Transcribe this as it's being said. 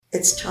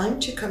It's time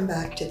to come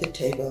back to the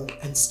table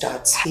and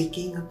start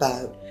speaking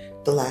about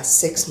the last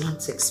 6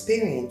 months'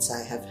 experience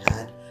I have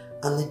had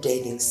on the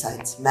dating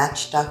sites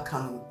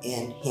Match.com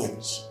and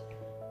Hinge.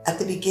 At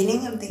the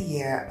beginning of the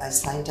year, I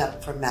signed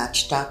up for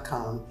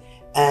Match.com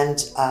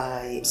and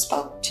I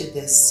spoke to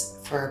this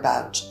for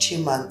about 2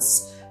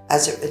 months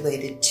as it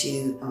related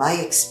to my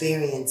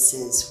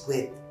experiences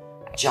with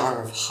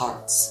Jar of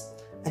Hearts.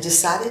 I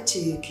decided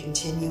to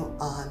continue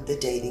on the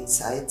dating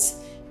sites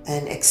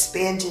and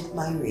expanded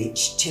my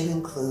reach to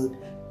include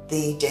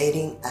the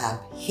dating app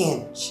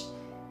Hinge.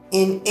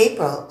 In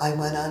April, I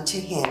went on to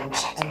Hinge,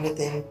 and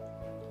within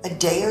a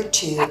day or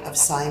two of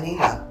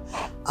signing up,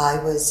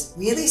 I was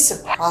really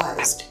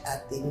surprised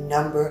at the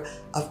number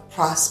of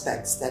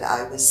prospects that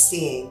I was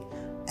seeing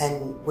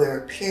and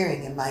were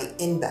appearing in my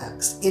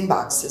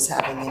inbox as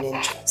having an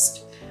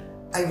interest.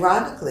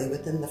 Ironically,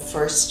 within the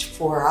first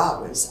 4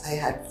 hours, I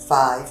had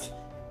 5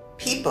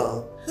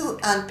 people who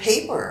on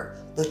paper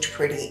looked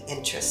pretty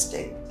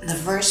interesting. The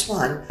first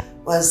one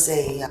was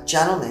a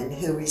gentleman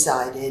who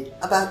resided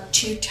about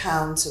 2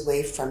 towns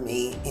away from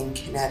me in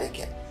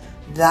Connecticut.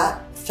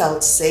 That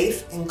felt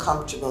safe and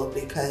comfortable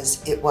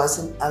because it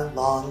wasn't a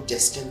long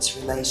distance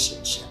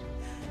relationship.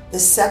 The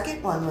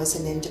second one was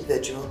an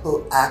individual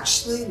who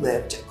actually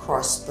lived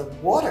across the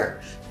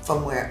water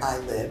from where I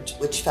lived,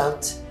 which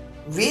felt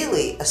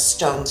really a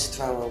stone's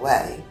throw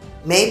away,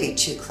 maybe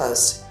too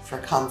close for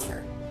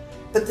comfort.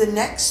 But the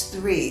next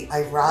 3,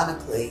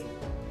 ironically,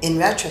 in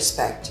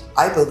retrospect,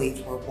 I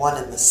believe were one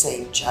and the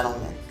same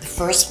gentleman. The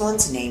first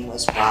one's name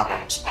was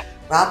Robert.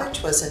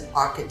 Robert was an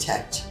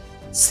architect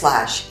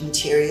 /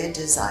 interior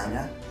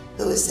designer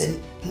who was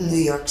in New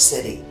York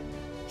City.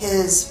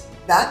 His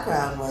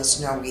background was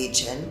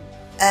Norwegian,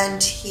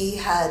 and he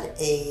had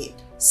a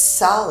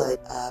solid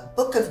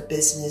book of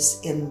business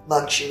in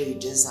luxury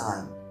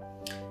design.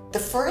 The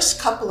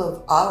first couple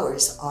of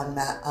hours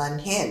on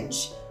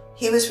Hinge,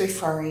 he was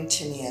referring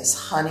to me as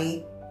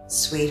honey,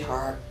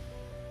 sweetheart,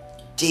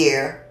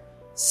 dear,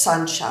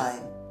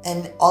 sunshine,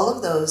 and all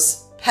of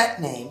those pet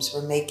names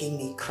were making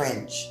me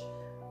cringe.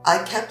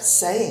 I kept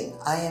saying,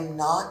 I am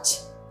not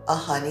a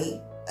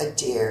honey, a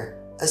dear,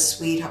 a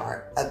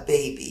sweetheart, a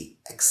baby,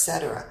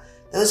 etc.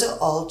 Those are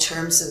all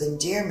terms of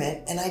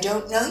endearment, and I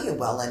don't know you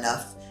well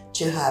enough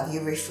to have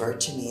you refer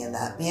to me in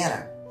that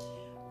manner.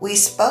 We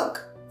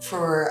spoke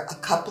for a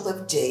couple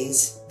of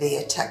days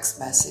via text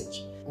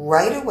message.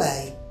 Right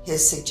away,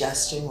 his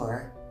suggestion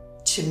were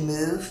to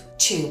move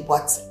to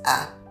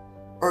WhatsApp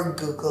or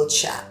Google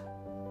Chat.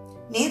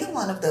 Neither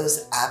one of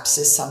those apps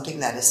is something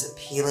that is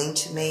appealing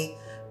to me,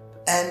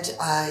 and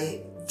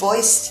I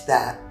voiced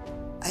that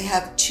I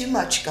have too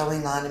much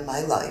going on in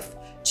my life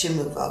to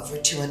move over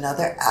to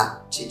another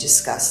app to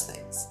discuss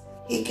things.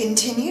 He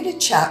continued to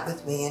chat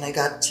with me, and I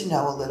got to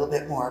know a little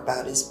bit more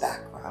about his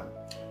background.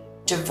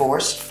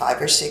 Divorced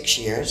 5 or 6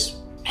 years,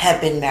 had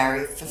been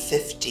married for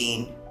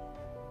 15,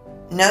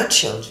 no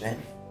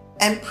children,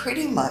 and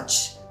pretty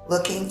much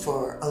looking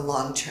for a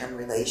long-term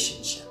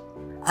relationship.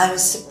 I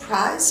was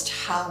surprised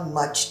how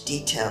much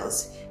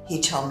details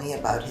he told me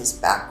about his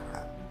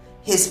background.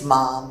 His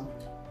mom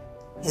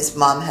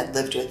had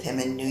lived with him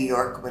in New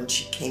York when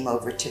she came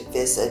over to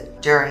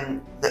visit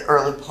during the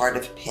early part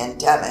of the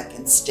pandemic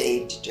and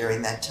stayed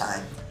during that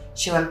time.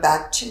 She went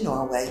back to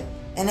Norway,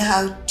 and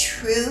how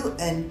true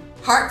and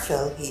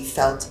heartfelt he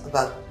felt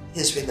about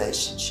his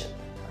relationship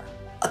with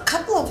her. A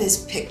couple of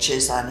his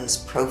pictures on his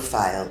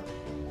profile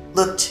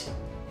looked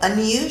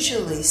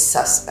unusually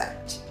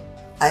suspect.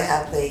 I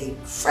have a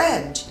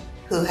friend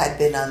who had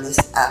been on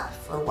this app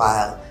for a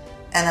while,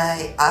 and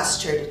I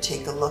asked her to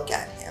take a look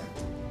at him.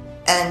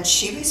 And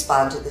she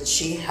responded that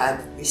she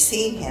had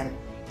seen him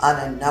on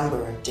a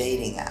number of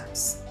dating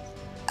apps.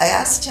 I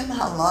asked him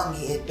how long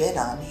he had been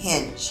on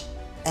Hinge,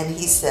 and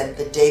he said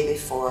the day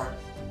before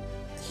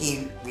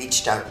he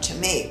reached out to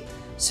me.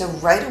 So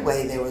right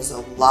away there was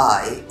a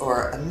lie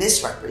or a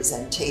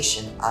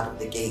misrepresentation out of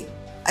the gate.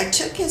 I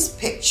took his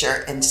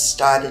picture and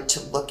started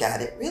to look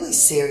at it really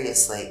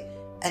seriously,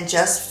 and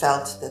just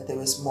felt that there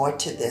was more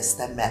to this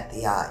than met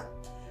the eye.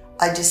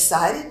 I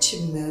decided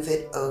to move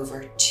it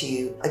over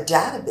to a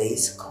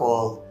database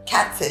called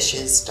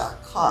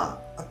catfishes.com,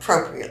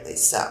 appropriately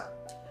so.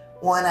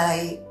 When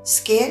I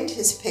scanned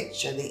his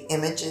picture, the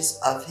images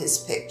of his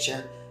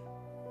picture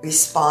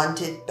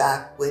responded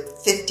back with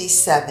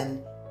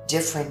 57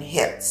 different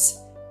hits,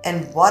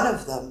 and one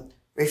of them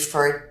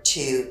referred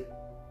to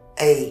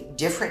a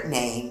different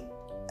name,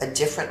 a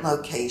different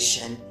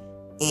location,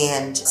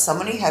 and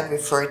somebody had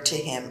referred to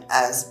him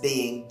as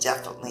being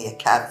definitely a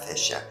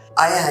catfisher.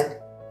 I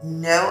had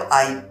no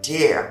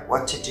idea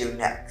what to do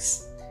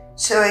next.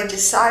 So I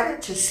decided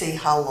to see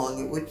how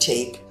long it would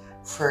take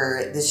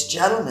for this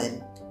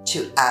gentleman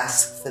to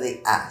ask for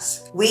the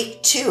ask.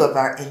 Week 2 of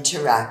our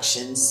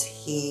interactions,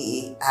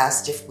 he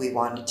asked if we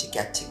wanted to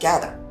get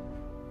together.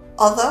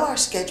 Although our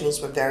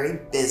schedules were very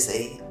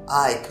busy,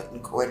 I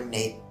couldn't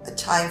coordinate a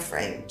time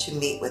frame to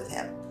meet with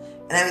him.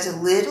 And I was a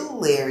little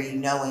leery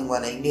knowing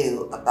what I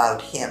knew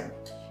about him.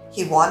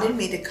 He wanted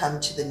me to come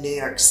to the New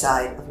York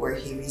side of where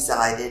he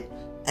resided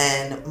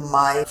And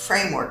my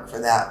framework for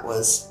that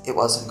was it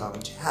wasn't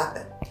going to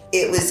happen.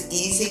 It was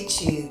easy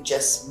to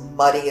just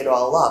muddy it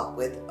all up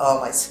with, oh,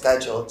 my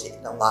schedule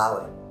didn't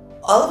allow it.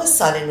 All of a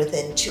sudden,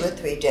 within 2 or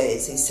 3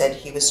 days, he said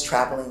he was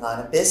traveling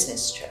on a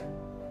business trip.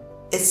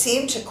 It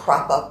seemed to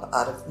crop up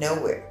out of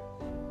nowhere.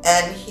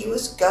 And he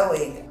was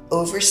going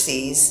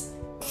overseas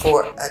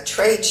for a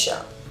trade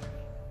show.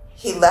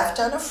 He left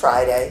on a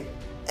Friday,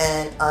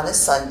 and on a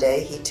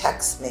Sunday, he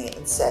texted me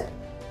and said,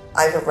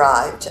 I've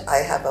arrived. I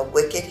have a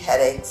wicked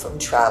headache from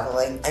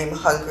traveling. I'm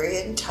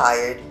hungry and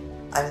tired.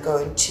 I'm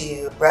going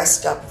to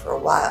rest up for a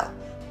while.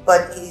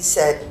 But he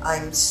said,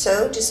 I'm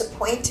so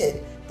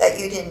disappointed that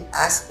you didn't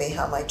ask me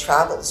how my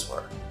travels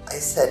were. I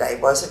said, I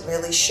wasn't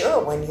really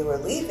sure when you were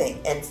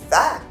leaving. In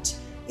fact,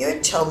 you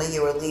had told me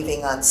you were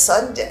leaving on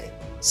Sunday.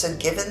 So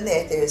given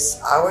that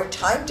there's our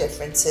time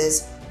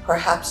differences,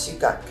 perhaps you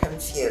got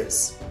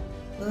confused.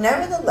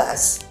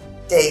 Nevertheless,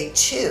 day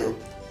 2,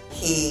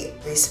 he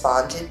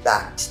responded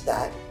back to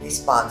that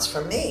response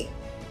from me.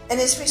 And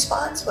his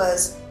response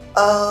was,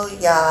 oh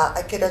yeah,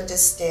 I could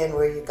understand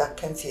where you got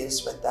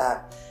confused with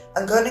that.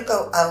 I'm going to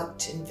go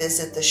out and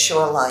visit the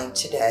shoreline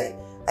today.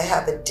 I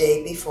have a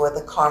day before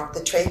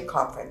the trade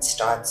conference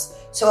starts,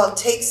 so I'll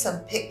take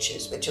some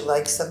pictures. Would you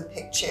like some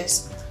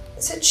pictures? I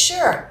said,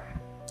 sure.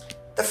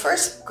 The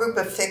first group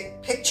of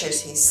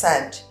pictures he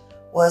sent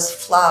was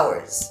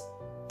flowers.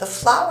 The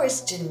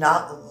flowers did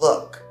not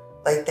look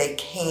like they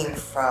came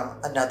from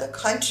another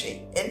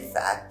country. In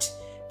fact,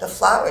 the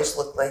flowers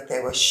looked like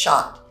they were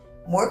shot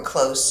more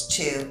close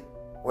to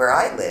where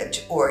I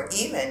lived, or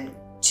even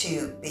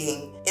to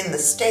being in the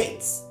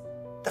States.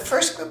 The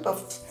first group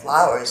of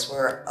flowers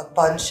were a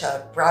bunch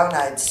of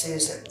brown-eyed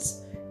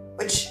Susans,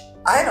 which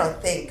I don't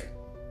think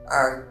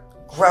are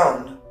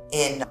grown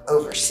in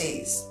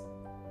overseas.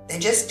 They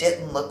just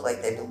didn't look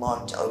like they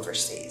belonged to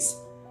overseas.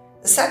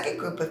 The second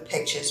group of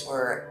pictures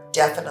were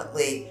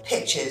definitely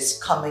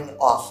pictures coming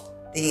off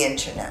the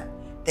internet.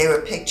 They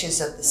were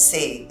pictures of the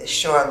sea, the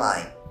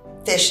shoreline,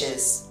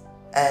 fishes,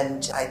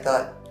 and I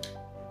thought,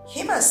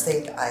 he must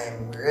think I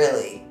am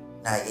really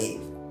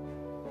naive.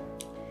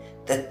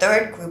 The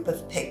third group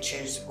of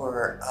pictures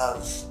were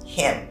of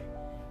him,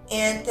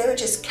 and they were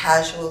just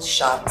casual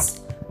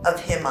shots of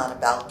him on a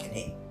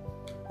balcony.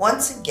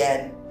 Once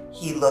again,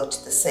 he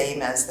looked the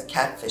same as the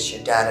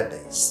catfisher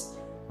database.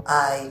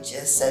 I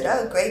just said,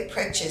 oh, great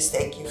pictures,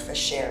 thank you for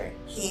sharing.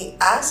 He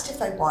asked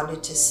if I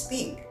wanted to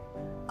speak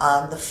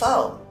on the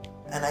phone,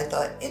 and I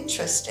thought,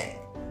 interesting.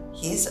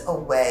 He's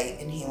away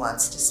and he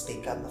wants to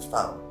speak on the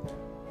phone.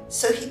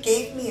 So he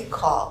gave me a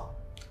call.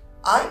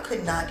 I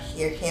could not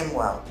hear him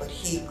well, but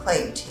he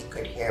claimed he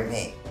could hear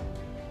me.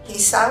 He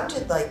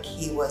sounded like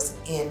he was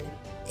in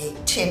a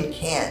tin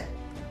can,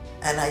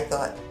 and I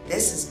thought,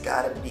 this has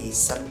got to be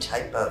some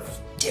type of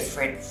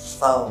different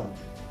phone.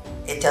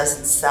 It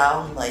doesn't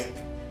sound like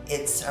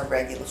it's a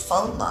regular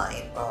phone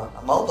line or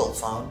a mobile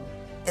phone.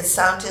 It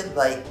sounded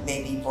like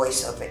maybe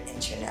voice over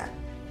internet.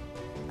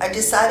 I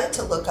decided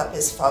to look up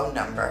his phone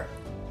number,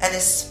 and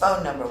his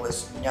phone number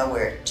was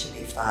nowhere to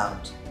be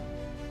found.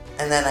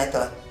 And then I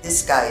thought,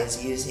 this guy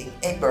is using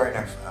a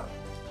burner phone.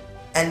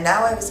 And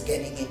now I was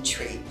getting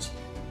intrigued.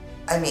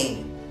 I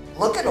mean,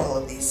 look at all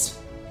of these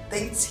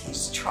things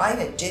he's trying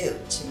to do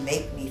to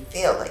make me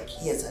feel like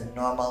he is a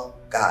normal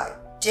guy.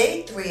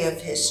 Day 3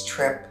 of his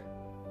trip,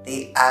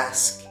 the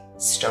ask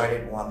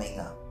started warming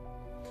up.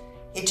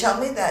 He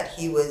told me that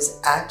he was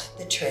at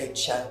the trade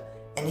show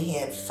and he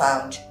had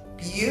found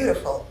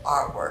beautiful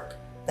artwork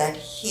that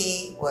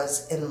he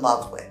was in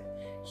love with.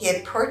 He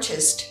had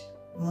purchased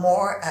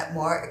more at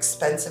more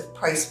expensive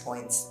price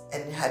points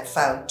and had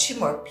found 2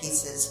 more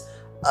pieces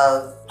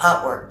of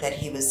artwork that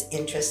he was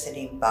interested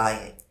in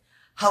buying.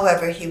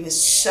 However, he was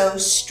so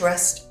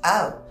stressed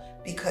out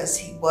because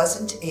he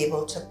wasn't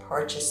able to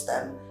purchase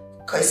them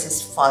because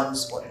his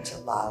funds wouldn't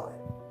allow it.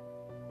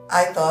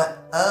 I thought,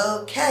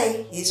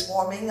 okay, he's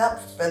warming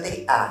up for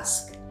the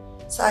ask.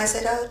 So I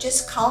said, oh,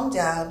 just calm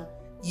down.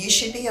 You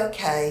should be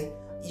okay.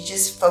 You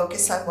just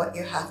focus on what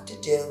you have to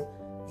do.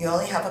 You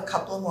only have a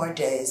couple more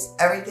days.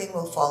 Everything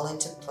will fall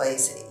into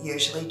place. It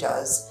usually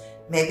does.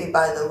 Maybe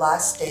by the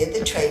last day of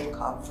the trade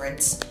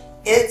conference,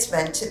 it's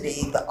meant to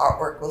be, the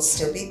artwork will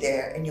still be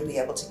there and you'll be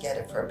able to get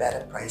it for a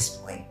better price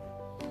point.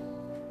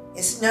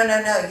 He said,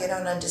 no, you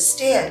don't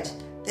understand.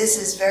 This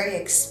is very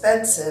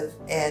expensive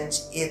and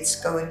it's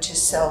going to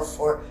sell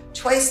for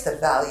twice the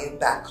value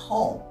back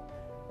home.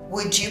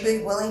 Would you be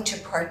willing to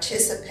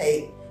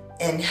participate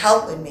in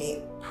helping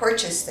me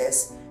purchase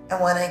this? And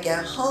when I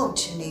get home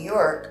to New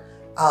York,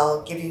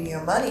 I'll give you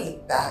your money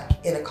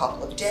back in a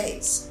couple of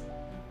days.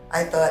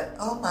 I thought,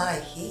 oh my,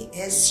 he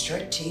is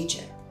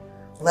strategic.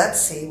 Let's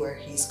see where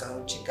he's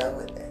going to go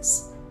with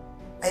this.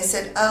 I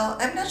said, oh,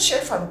 I'm not sure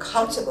if I'm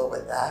comfortable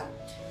with that,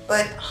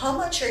 but how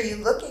much are you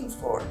looking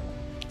for?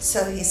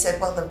 So he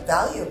said, well, the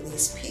value of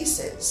these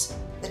pieces,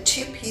 the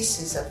 2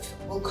 pieces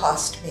will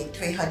cost me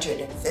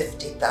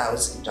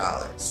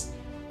 $350,000.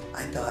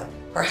 I thought,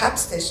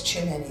 perhaps there's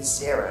too many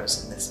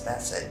zeros in this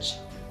message.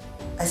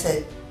 I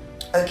said,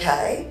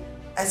 okay,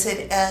 I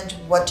said, and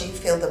what do you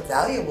feel the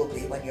value will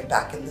be when you're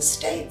back in the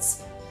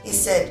States? He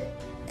said,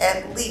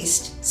 at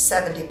least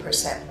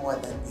 70% more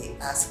than the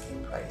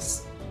asking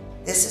price.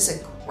 This is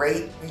a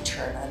great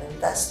return on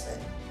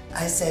investment.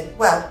 I said,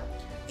 well,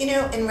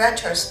 in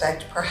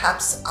retrospect,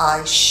 perhaps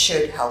I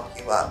should help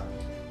you up.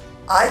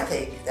 I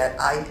think that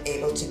I'm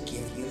able to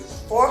give you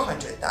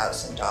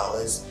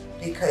 $400,000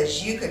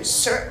 because you could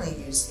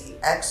certainly use the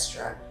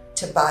extra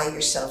to buy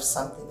yourself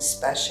something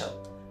special.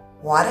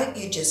 Why don't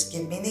you just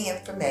give me the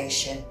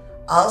information?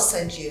 I'll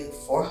send you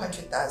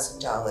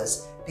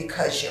 $400,000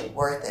 because you're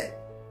worth it.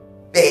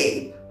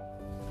 Babe.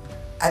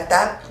 At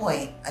that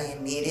point, I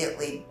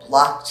immediately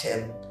blocked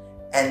him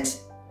and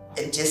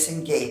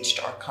disengaged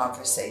our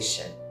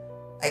conversation.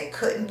 I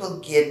couldn't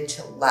begin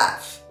to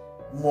laugh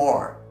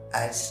more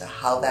as to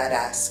how that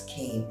ask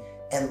came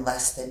in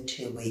less than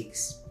 2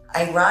 weeks.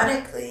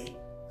 Ironically,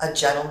 a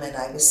gentleman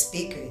I was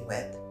speaking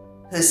with,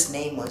 whose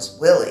name was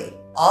Willie,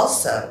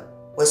 also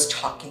was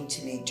talking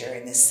to me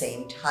during the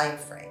same time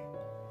frame.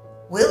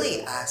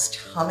 Willie asked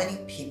how many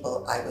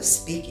people I was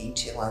speaking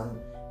to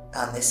on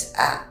this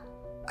app.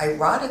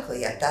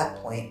 Ironically, at that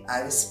point,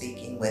 I was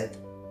speaking with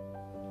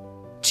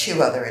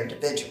 2 other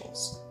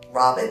individuals,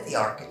 Robert, the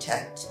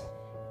architect,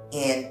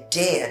 and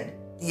Dan,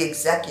 the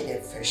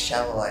executive for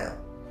Shell Oil.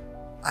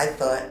 I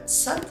thought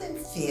something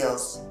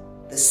feels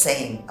the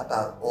same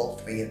about all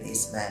 3 of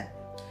these men.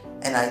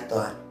 And I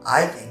thought,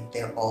 I think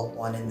they're all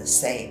one and the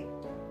same.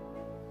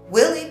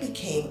 Willie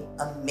became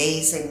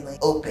amazingly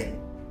open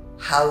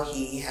how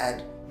he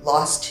had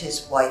lost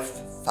his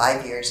wife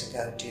 5 years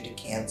ago due to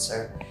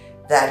cancer,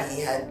 that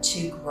he had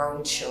 2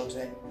 grown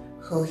children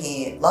who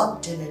he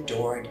loved and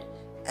adored,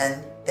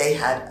 and they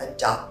had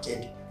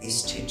adopted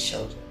these 2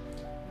 children.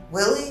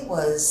 Willie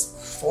was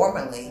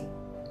formerly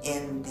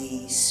in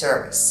the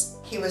service.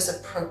 He was a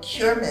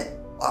procurement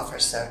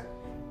officer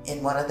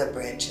in one of the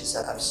branches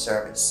of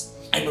service.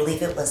 I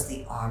believe it was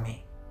the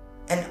Army.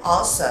 And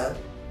also,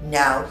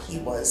 now he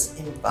was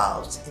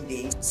involved in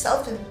being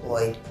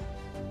self-employed,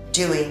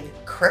 doing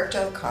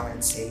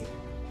cryptocurrency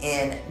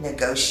and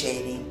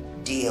negotiating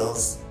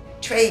deals,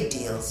 trade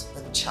deals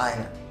with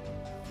China.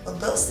 Well,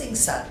 those things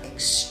sound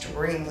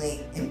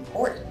extremely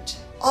important.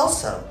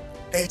 Also,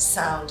 they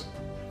sound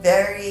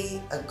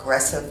very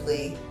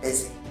aggressively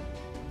busy.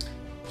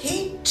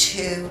 He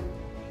too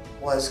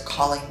was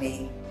calling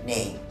me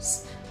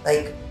names,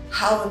 like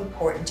how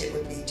important it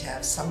would be to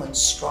have someone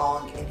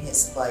strong in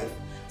his life,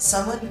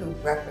 someone who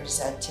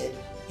represented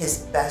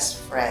his best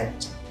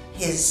friend.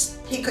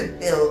 He could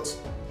build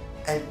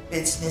a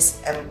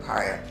business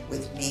empire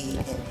with me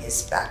in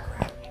his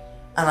background.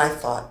 And I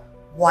thought,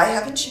 why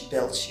haven't you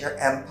built your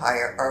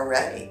empire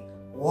already?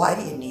 Why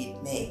do you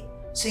need me?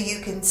 So you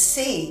can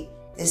see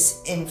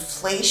this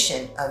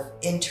inflation of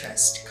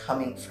interest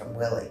coming from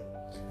Willie.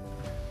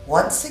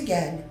 Once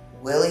again,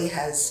 Willie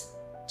has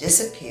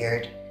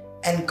disappeared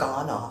and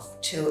gone off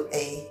to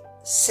a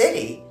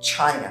city,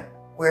 China,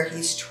 where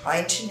he's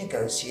trying to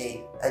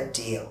negotiate a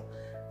deal.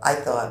 I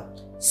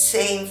thought,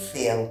 same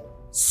feel,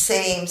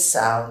 same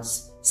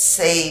sounds,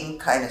 same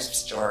kind of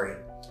story.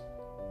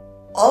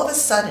 All of a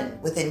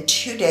sudden, within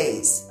 2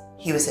 days,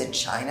 he was in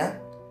China.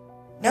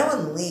 No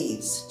one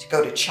leaves to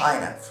go to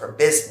China for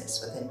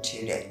business within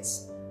 2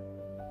 days.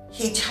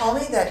 He told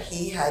me that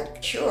he had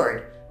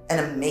secured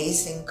an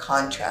amazing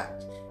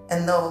contract,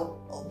 and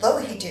although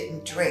he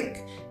didn't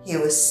drink, he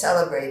was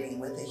celebrating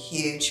with a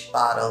huge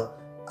bottle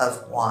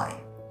of wine.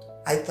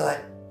 I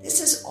thought, this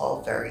is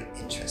all very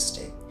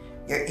interesting.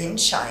 You're in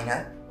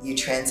China, you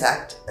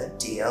transact a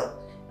deal,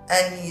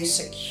 and you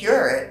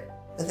secure it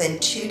within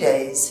 2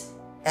 days,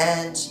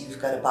 and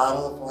you've got a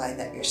bottle of wine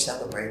that you're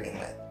celebrating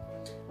with.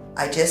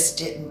 I just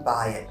didn't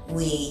buy it.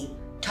 We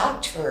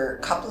talked for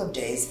a couple of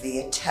days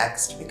via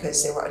text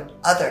because there were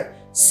other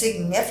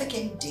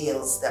significant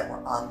deals that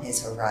were on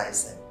his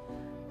horizon.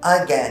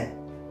 Again,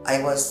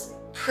 I was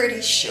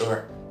pretty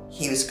sure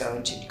he was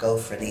going to go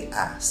for the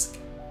ask.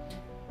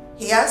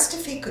 He asked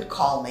if he could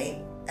call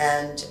me,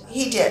 and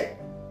he did.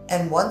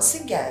 And once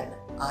again,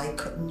 I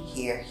couldn't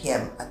hear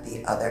him at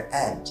the other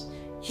end.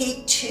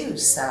 He too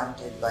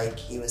sounded like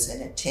he was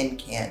in a tin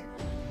can.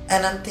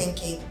 And I'm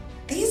thinking,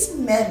 these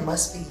men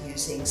must be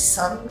using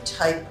some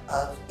type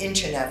of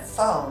internet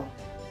phone,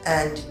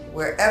 and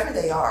wherever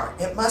they are,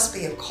 it must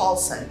be a call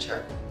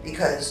center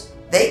because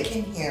they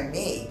can hear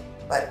me,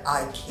 but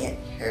I can't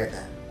hear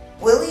them.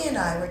 Willie and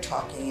I were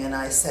talking, and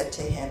I said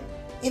to him,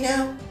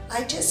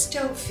 I just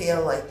don't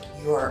feel like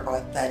you're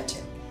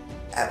authentic.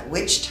 At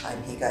which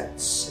time he got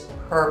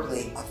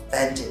superbly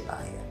offended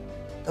by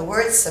it. The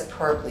word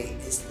superbly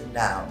is the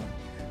noun.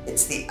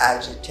 It's the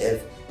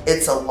adjective.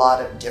 It's a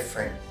lot of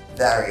different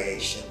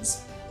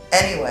variations.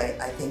 Anyway,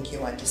 I think you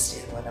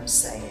understand what I'm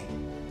saying.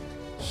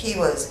 He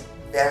was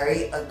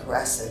very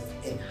aggressive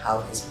in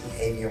how his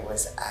behavior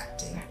was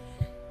acting.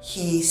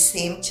 He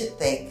seemed to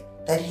think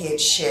that he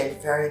had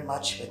shared very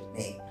much with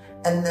me.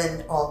 And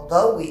then,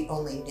 although we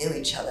only knew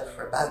each other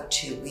for about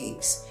 2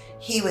 weeks,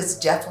 he was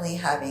definitely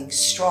having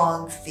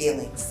strong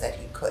feelings that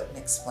he couldn't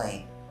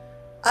explain.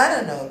 I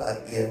don't know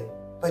about you,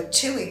 But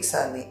 2 weeks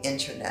on the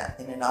internet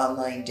in an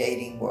online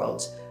dating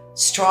world,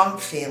 strong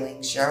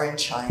feelings, you're in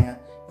China,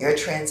 you're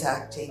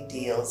transacting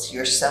deals,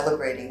 you're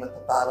celebrating with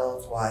a bottle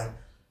of wine.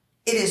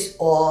 It is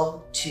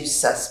all too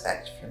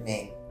suspect for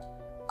me.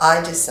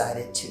 I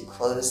decided to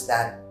close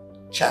that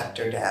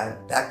chapter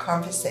down, that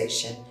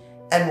conversation,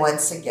 and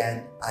once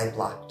again, I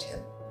blocked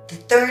him. The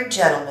third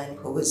gentleman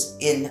who was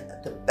in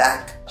the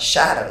back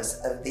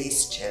shadows of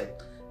these two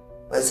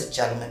was a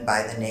gentleman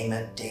by the name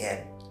of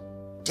Dan.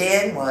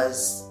 Dan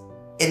was,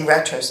 in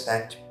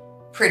retrospect,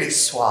 pretty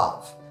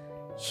suave.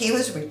 He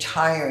was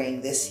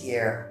retiring this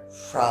year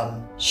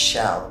from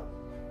Shell.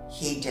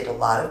 He did a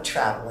lot of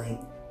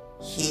traveling.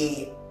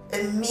 He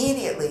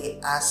immediately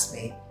asked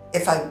me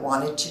if I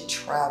wanted to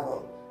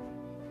travel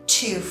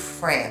to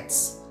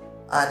France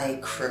on a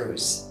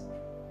cruise.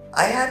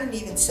 I hadn't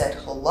even said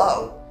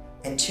hello,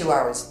 and 2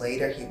 hours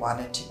later he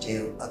wanted to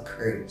do a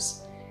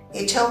cruise.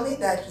 He told me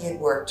that he had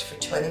worked for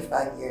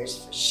 25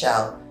 years for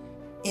Shell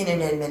in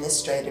an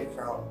administrative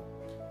role,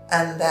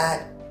 and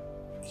that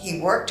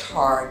he worked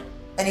hard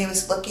and he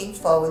was looking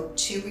forward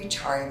to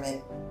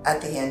retirement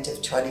at the end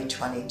of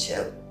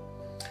 2022.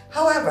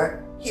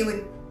 However, he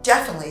would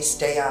definitely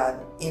stay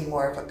on in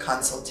more of a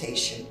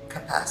consultation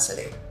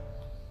capacity.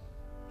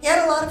 He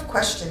had a lot of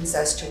questions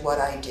as to what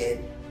I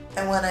did,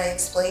 and when I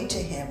explained to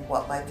him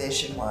what my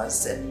vision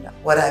was and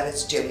what I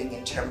was doing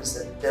in terms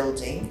of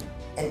building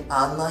an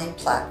online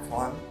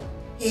platform,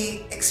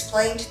 he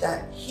explained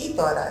that he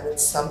thought I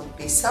would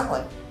be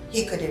someone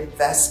he could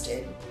invest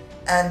in,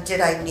 and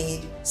did I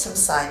need some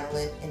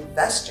silent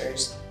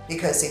investors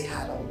because he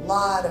had a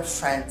lot of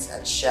friends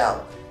at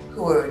Shell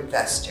who were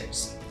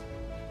investors.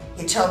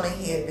 He told me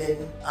he had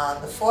been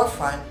on the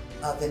forefront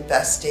of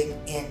investing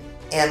in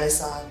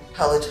Amazon,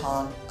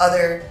 Peloton,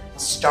 other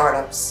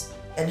startups,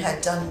 and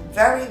had done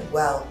very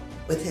well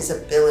with his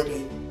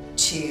ability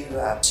to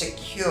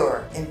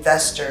secure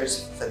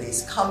investors for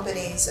these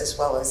companies as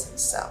well as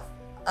himself.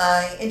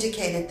 I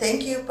indicated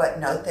thank you, but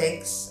no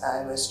thanks.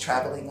 I was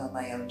traveling on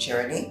my own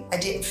journey. I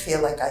didn't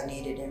feel like I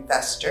needed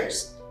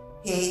investors.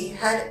 He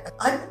had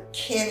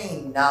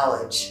uncanny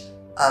knowledge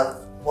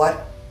of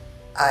what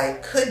I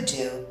could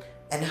do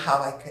and how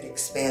I could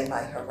expand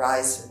my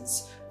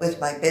horizons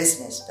with my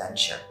business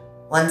venture.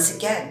 Once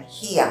again,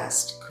 he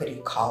asked, could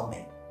he call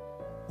me?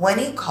 When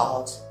he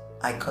called,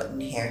 I couldn't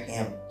hear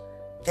him.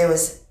 There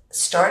was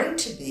starting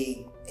to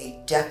be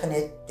a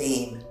definite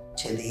theme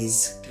to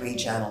these three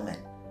gentlemen.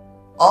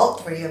 All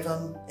three of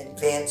them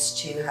advanced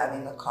to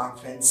having a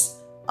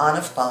conference on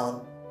a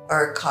phone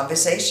or a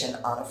conversation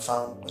on a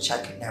phone, which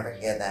I could never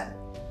hear them.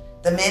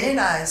 The minute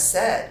I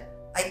said,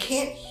 I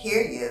can't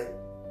hear you,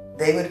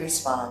 they would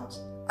respond,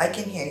 I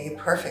can hear you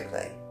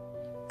perfectly.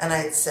 And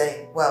I'd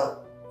say,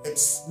 well,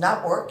 it's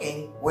not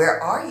working.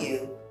 Where are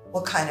you?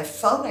 What kind of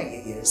phone are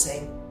you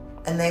using?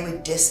 And they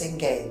would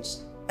disengage.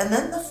 And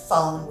then the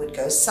phone would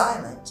go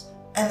silent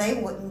and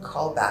they wouldn't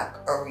call back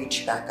or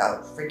reach back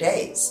out for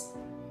days.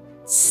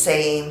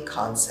 Same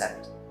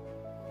concept.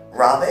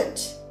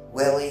 Robert,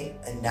 Willie,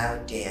 and now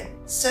Dan.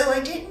 So I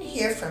didn't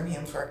hear from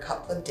him for a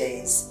couple of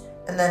days,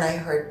 and then I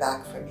heard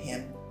back from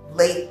him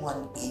late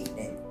one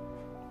evening.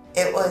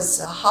 It was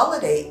a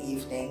holiday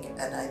evening,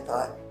 and I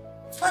thought,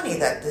 funny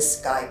that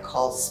this guy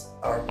calls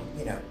or,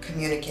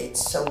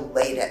 communicates so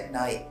late at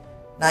night,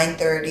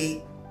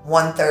 9:30,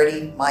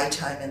 1:30, my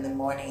time in the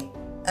morning,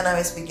 and I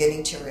was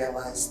beginning to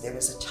realize there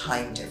was a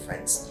time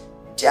difference.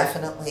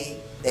 Definitely,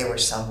 they were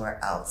somewhere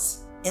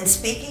else. In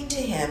speaking to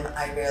him,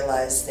 I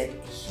realized that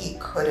he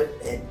could have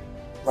been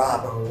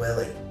Rob or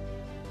Willie.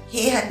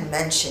 He had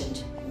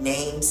mentioned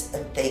names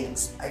and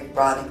things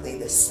ironically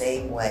the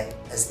same way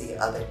as the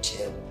other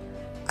two.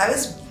 I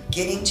was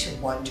beginning to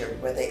wonder,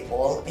 were they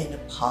all in a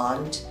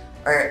pond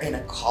or in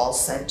a call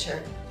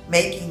center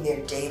making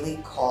their daily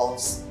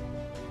calls?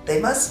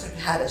 They must have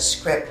had a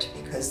script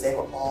because they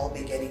were all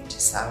beginning to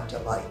sound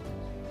alike.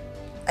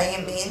 I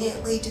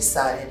immediately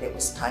decided it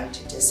was time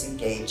to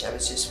disengage. I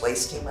was just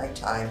wasting my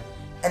time.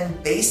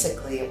 And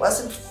basically, it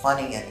wasn't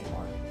funny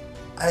anymore.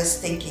 I was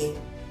thinking,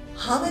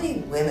 how many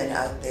women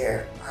out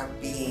there are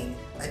being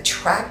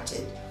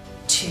attracted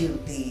to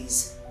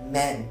these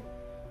men?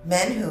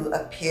 Men who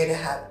appear to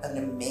have an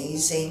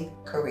amazing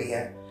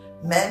career,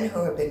 men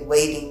who have been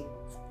waiting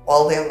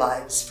all their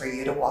lives for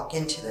you to walk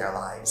into their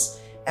lives,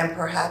 and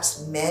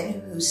perhaps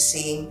men who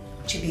seem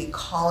to be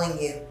calling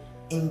you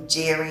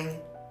endearing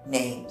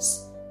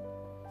names.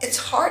 It's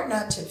hard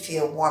not to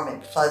feel warm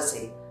and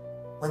fuzzy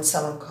when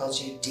someone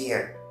calls you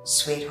dear,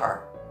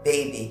 sweetheart,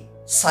 baby,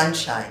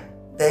 sunshine.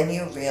 Then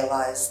you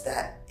realize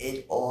that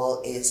it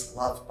all is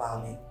love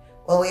bombing.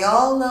 Well, we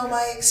all know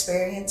my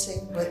experience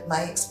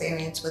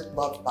with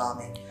love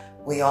bombing.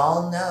 We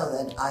all know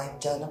that I've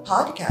done a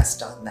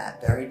podcast on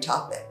that very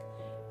topic.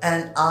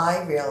 And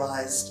I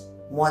realized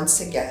once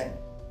again,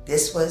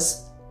 this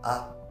was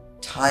a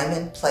time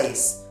and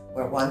place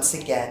where once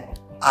again,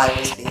 I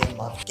was being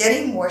loved.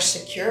 Getting more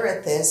secure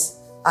at this,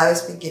 I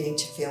was beginning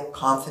to feel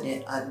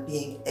confident on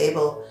being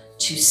able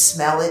to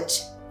smell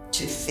it,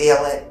 to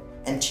feel it,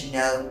 and to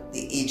know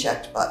the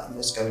eject button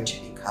was going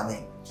to be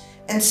coming.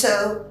 And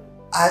so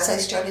as I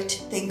started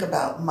to think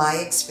about my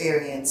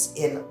experience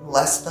in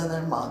less than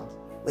a month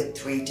with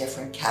 3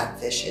 different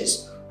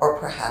catfishes, or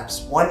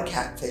perhaps one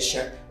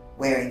catfisher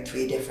wearing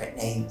 3 different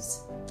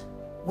names.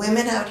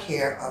 Women out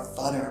here are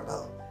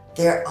vulnerable.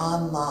 They're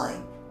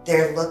online.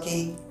 They're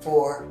looking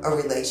for a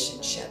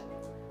relationship.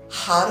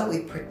 How do we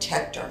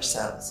protect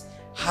ourselves?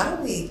 How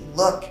do we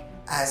look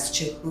as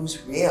to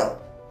who's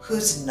real,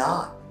 who's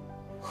not?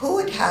 Who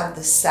would have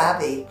the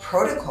savvy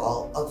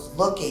protocol of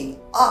looking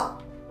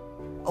up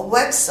a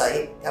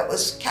website that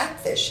was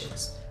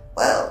catfishes?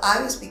 Well,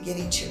 I was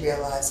beginning to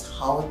realize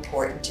how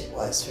important it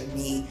was for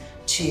me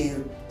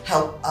to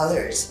help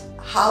others.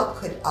 How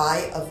could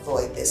I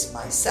avoid this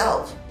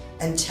myself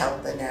and tell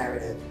the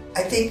narrative?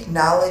 I think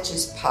knowledge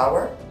is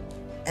power,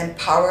 and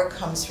power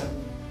comes from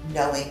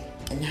knowing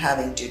and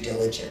having due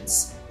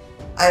diligence.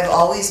 I've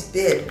always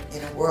been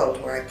in a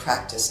world where I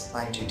practiced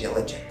my due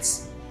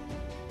diligence.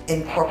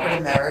 In corporate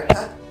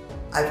America,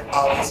 I've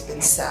always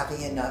been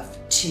savvy enough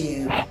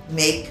to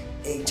make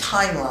a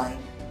timeline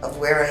of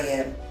where I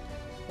am,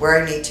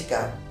 where I need to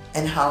go,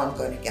 and how I'm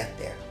going to get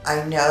there.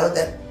 I know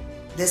that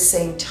this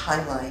same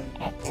timeline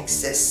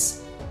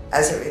exists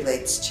as it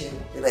relates to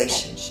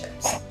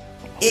relationships.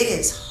 It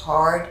is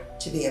hard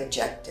to be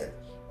objective.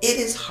 It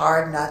is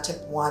hard not to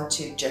want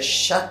to just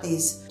shut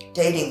these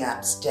dating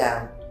apps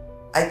down.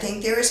 I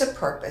think there is a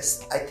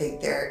purpose. I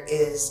think there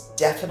is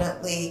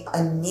definitely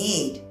a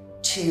need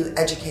to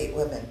educate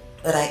women.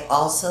 But I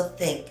also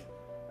think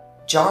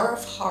Jar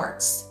of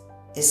Hearts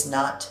is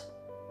not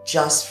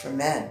just for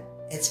men.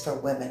 It's for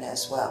women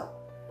as well.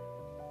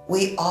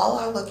 We all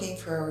are looking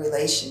for a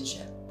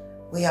relationship.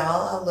 We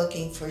all are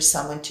looking for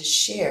someone to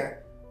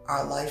share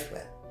our life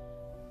with.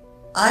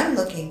 I'm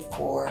looking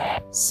for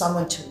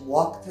someone to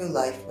walk through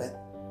life with.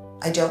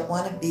 I don't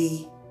want to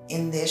be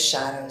in their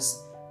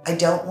shadows. I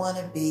don't want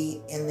to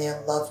be in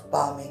their love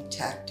bombing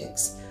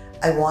tactics.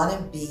 I want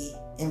to be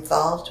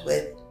involved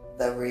with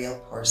the real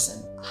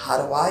person.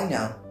 How do I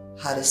know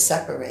how to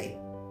separate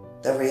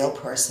the real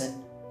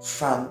person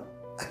from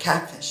a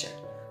catfisher?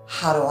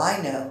 How do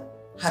I know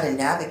how to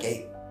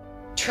navigate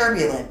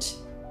turbulent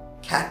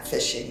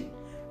catfishing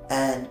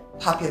and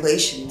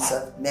populations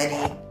of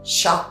many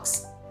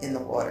sharks in the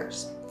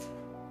waters?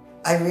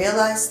 I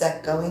realized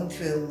that going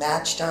through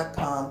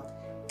Match.com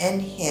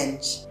and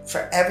Hinge,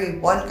 for every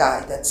one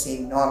guy that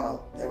seemed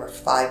normal, there were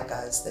 5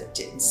 guys that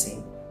didn't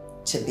seem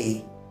to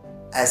be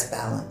as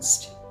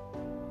balanced.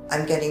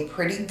 I'm getting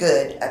pretty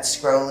good at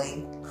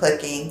scrolling,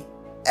 clicking,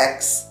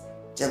 X,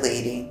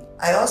 deleting.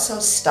 I also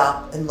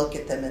stop and look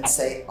at them and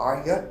say,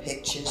 are your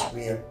pictures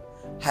real?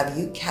 Have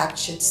you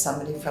captured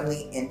somebody from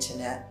the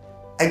internet?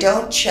 I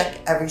don't check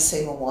every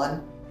single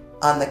one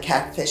on the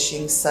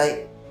catfishing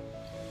site,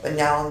 but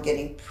now I'm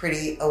getting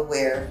pretty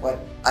aware of what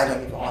I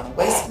don't even want to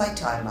waste my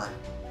time on.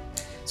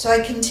 So I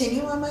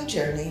continue on my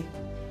journey.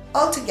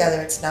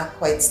 Altogether, it's not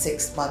quite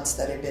 6 months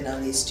that I've been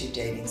on these 2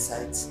 dating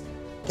sites.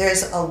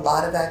 There's a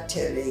lot of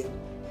activity,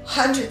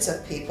 hundreds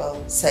of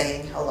people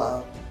saying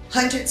hello,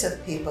 hundreds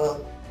of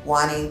people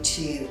wanting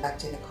to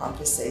act in a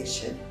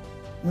conversation.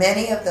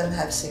 Many of them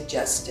have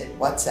suggested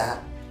WhatsApp,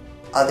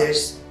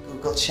 others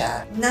Google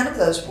Chat. None of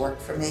those work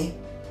for me,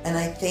 and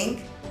I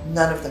think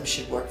none of them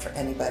should work for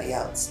anybody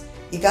else.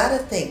 You gotta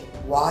think,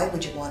 why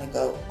would you want to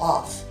go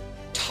off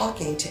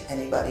talking to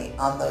anybody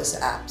on those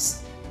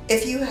apps?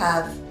 If you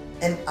have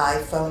an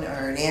iPhone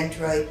or an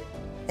Android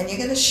and you're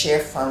gonna share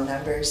phone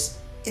numbers,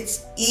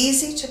 it's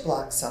easy to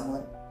block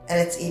someone, and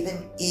it's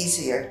even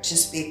easier to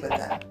speak with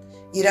them.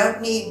 You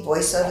don't need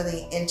voice over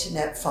the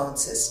internet phone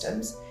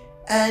systems,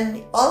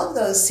 and all of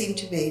those seem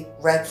to be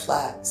red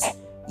flags.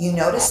 You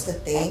notice the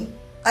theme?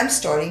 I'm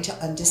starting to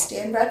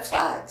understand red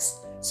flags.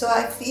 So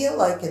I feel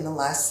like in the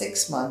last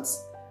 6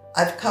 months,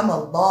 I've come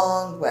a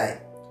long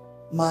way.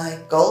 My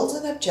goals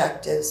and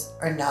objectives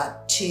are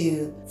not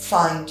to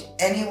find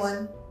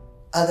anyone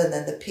other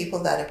than the people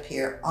that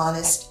appear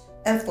honest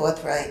and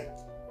forthright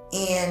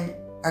and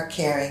are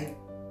caring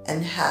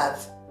and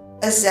have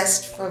a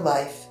zest for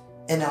life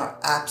and are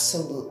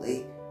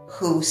absolutely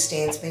who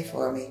stands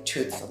before me,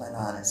 truthful and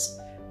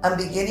honest. I'm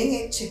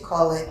beginning to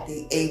call it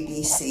the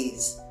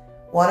ABCs.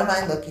 What am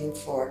I looking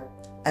for?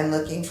 I'm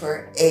looking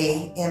for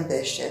A,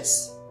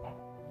 ambitious.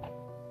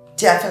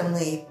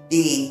 Definitely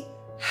B,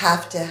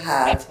 have to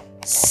have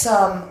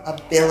some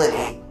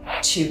ability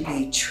to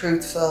be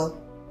truthful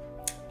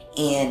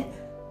and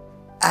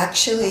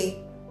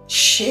actually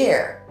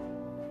share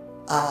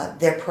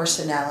their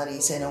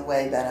personalities in a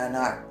way that are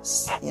not,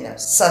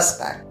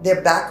 suspect.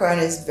 Their background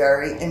is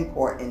very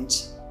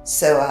important,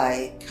 so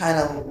I kind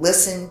of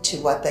listen to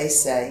what they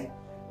say,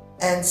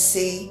 and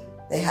C,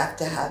 they have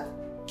to have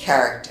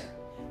character.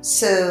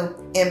 So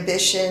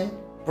ambition,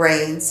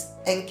 brains,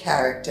 and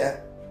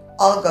character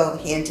all go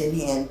hand in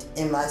hand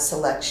in my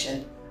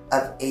selection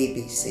of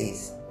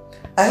ABCs.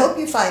 I hope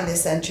you find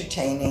this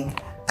entertaining.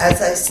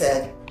 As I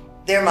said,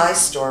 they're my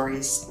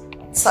stories.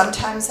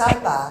 Sometimes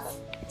I laugh,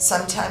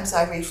 sometimes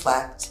I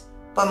reflect,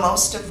 but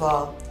most of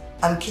all,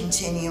 I'm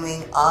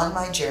continuing on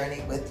my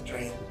journey with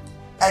Dream,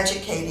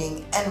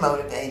 educating and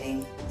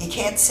motivating. You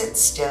can't sit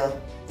still.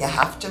 You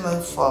have to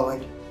move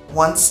forward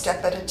one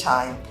step at a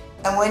time.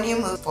 And when you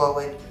move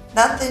forward,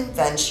 nothing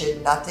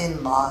ventured,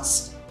 nothing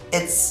lost.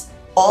 It's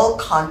all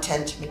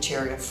content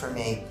material for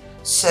me.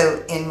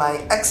 So in my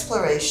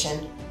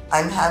exploration,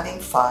 I'm having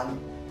fun.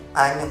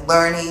 I'm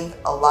learning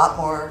a lot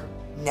more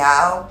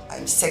now.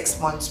 I'm 6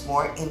 months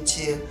more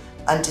into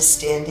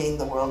understanding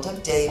the world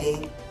of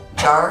dating.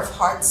 Jar of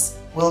Hearts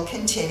will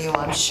continue,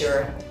 I'm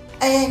sure.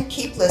 And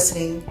keep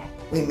listening.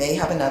 We may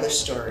have another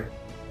story.